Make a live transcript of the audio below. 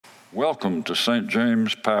Welcome to St.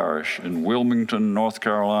 James Parish in Wilmington, North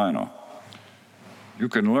Carolina. You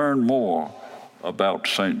can learn more about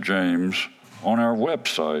St. James on our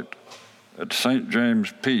website at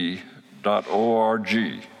stjamesp.org.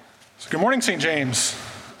 So good morning, St. James.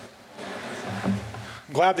 I'm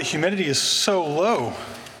glad the humidity is so low.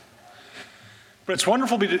 But it's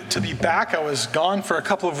wonderful to be back. I was gone for a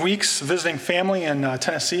couple of weeks visiting family in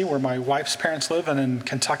Tennessee, where my wife's parents live, and in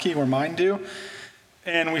Kentucky, where mine do.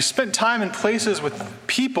 And we spent time in places with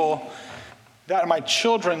people that my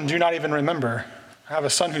children do not even remember. I have a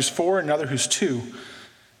son who's 4 and another who's 2.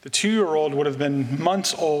 The 2-year-old would have been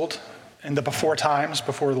months old in the before times,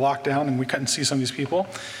 before the lockdown, and we couldn't see some of these people.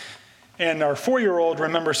 And our 4-year-old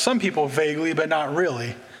remembers some people vaguely, but not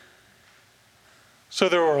really. So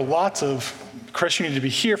there were lots of, Chris, you need to be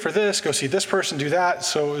here for this, go see this person, do that.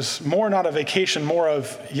 So it was more not a vacation, more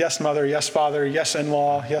of yes, mother, yes, father, yes,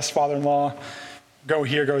 in-law, yes, father-in-law, go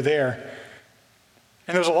here, go there.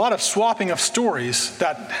 And there's a lot of swapping of stories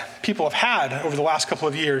that people have had over the last couple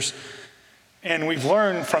of years. And we've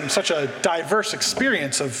learned from such a diverse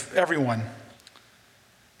experience of everyone.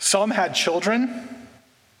 Some had children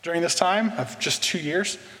during this time of just 2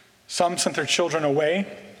 years. Some sent their children away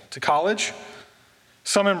to college.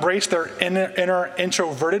 Some embraced their inner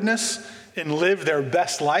introvertedness and lived their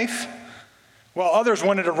best life, while others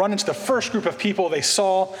wanted to run into the first group of people they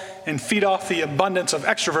saw and feed off the abundance of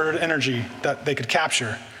extroverted energy that they could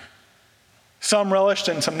capture. Some relished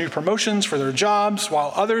in some new promotions for their jobs,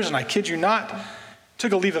 while others, and I kid you not,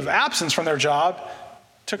 took a leave of absence from their job,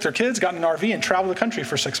 took their kids, got in an RV, and traveled the country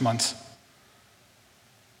for 6 months.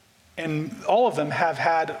 And all of them have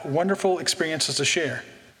had wonderful experiences to share.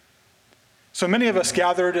 So many of us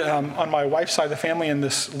gathered on my wife's side of the family in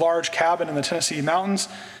this large cabin in the Tennessee mountains,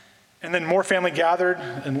 and then more family gathered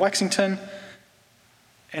in Lexington,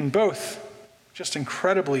 and both just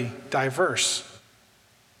incredibly diverse.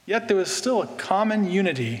 Yet there was still a common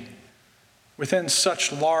unity within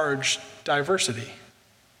such large diversity.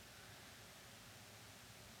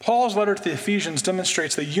 Paul's letter to the Ephesians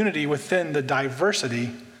demonstrates the unity within the diversity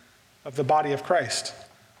of the body of Christ.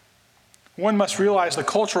 One must realize the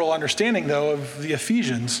cultural understanding, though, of the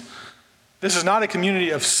Ephesians. This is not a community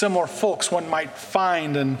of similar folks one might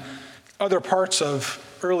find in other parts of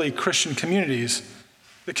early Christian communities.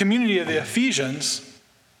 The community of the Ephesians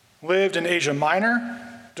lived in Asia Minor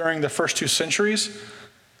during the first 2 centuries.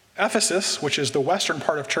 Ephesus, which is the western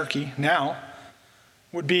part of Turkey now,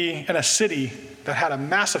 would be in a city that had a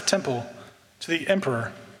massive temple to the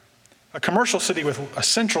emperor, a commercial city with a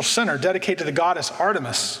central center dedicated to the goddess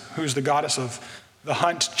Artemis, who's the goddess of the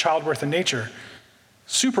hunt, childbirth, and nature.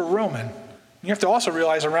 Super Roman. You have to also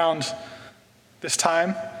realize around this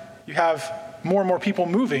time, you have more and more people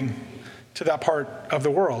moving to that part of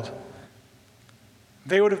the world.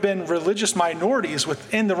 They would have been religious minorities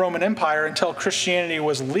within the Roman Empire until Christianity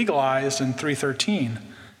was legalized in 313.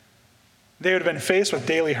 They would have been faced with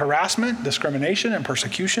daily harassment, discrimination, and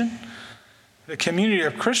persecution. The community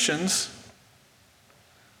of Christians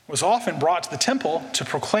was often brought to the temple to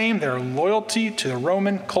proclaim their loyalty to the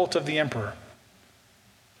Roman cult of the emperor.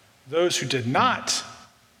 Those who did not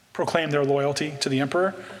proclaim their loyalty to the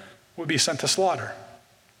emperor would be sent to slaughter.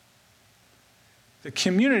 The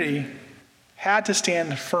community had to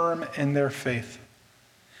stand firm in their faith.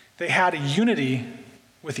 They had a unity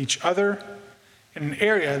with each other in an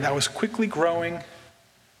area that was quickly growing,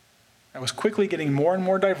 that was quickly getting more and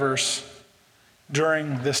more diverse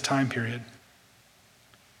during this time period.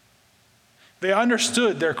 They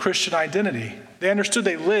understood their Christian identity. They understood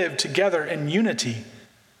they lived together in unity,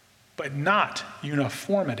 but not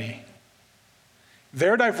uniformity.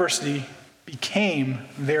 Their diversity became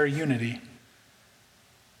their unity.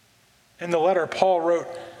 In the letter, Paul wrote,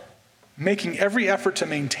 making every effort to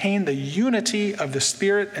maintain the unity of the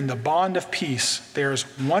Spirit and the bond of peace. There is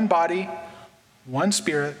one body, one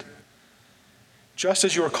Spirit, just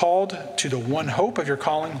as you are called to the one hope of your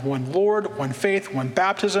calling, one Lord, one faith, one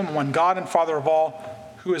baptism, one God and Father of all,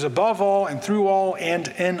 who is above all and through all and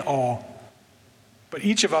in all. But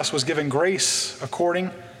each of us was given grace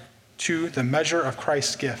according to the measure of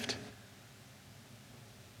Christ's gift.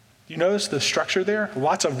 You notice the structure there?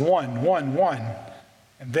 Lots of one.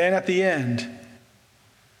 And then at the end,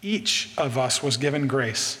 each of us was given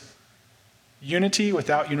grace. Unity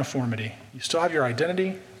without uniformity. You still have your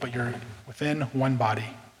identity, but you're within one body.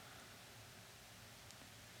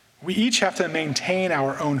 We each have to maintain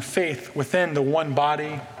our own faith within the one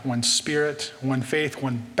body, one Spirit, one faith,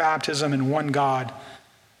 one baptism, and one God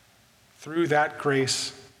through that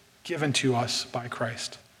grace given to us by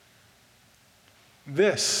Christ.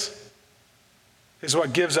 This is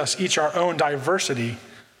what gives us each our own diversity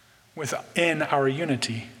within our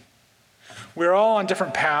unity. We're all on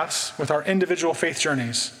different paths with our individual faith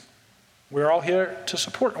journeys. We're all here to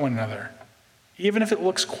support one another, even if it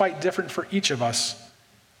looks quite different for each of us,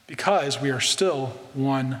 because we are still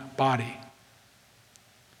one body.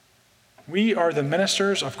 We are the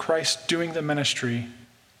ministers of Christ doing the ministry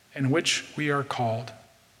in which we are called.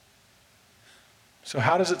 So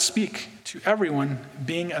how does it speak to everyone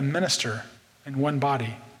being a minister in one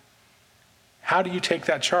body? How do you take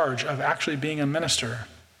that charge of actually being a minister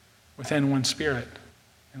within one spirit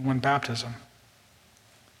and one baptism?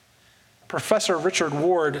 Professor Richard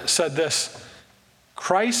Ward said this: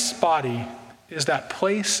 Christ's body is that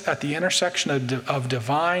place at the intersection of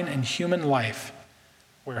divine and human life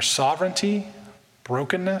where sovereignty,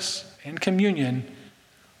 brokenness, and communion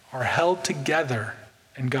are held together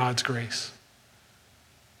in God's grace.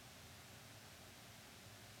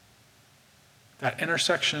 That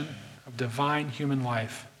intersection of divine human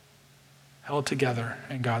life held together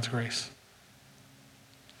in God's grace.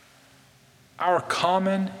 Our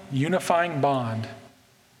common unifying bond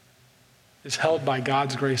is held by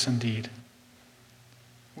God's grace indeed.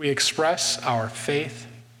 We express our faith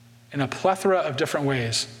in a plethora of different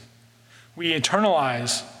ways. We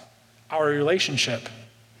internalize our relationship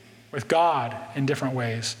with God in different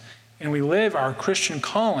ways, and we live our Christian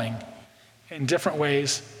calling in different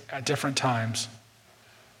ways at different times.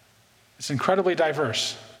 It's incredibly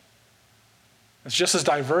diverse. It's just as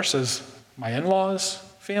diverse as my in-laws'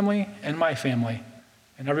 family and my family,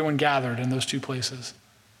 and everyone gathered in those two places.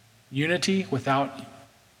 Unity without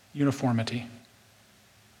uniformity.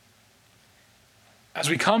 As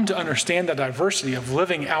we come to understand the diversity of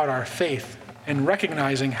living out our faith and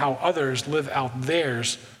recognizing how others live out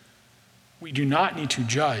theirs, we do not need to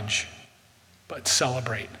judge, but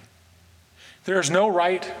celebrate. There is no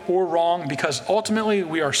right or wrong because ultimately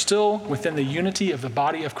we are still within the unity of the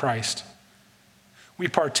body of Christ. We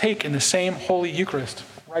partake in the same Holy Eucharist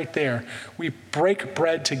right there. We break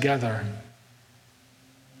bread together.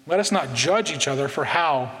 Let us not judge each other for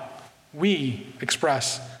how we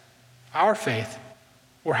express our faith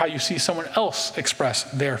or how you see someone else express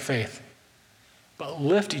their faith, but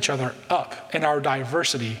lift each other up in our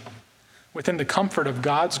diversity within the comfort of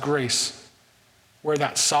God's grace, where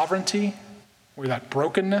that sovereignty, where that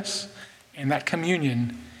brokenness, and that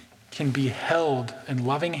communion can be held in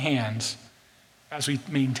loving hands as we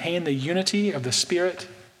maintain the unity of the Spirit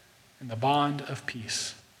and the bond of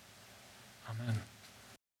peace. Amen.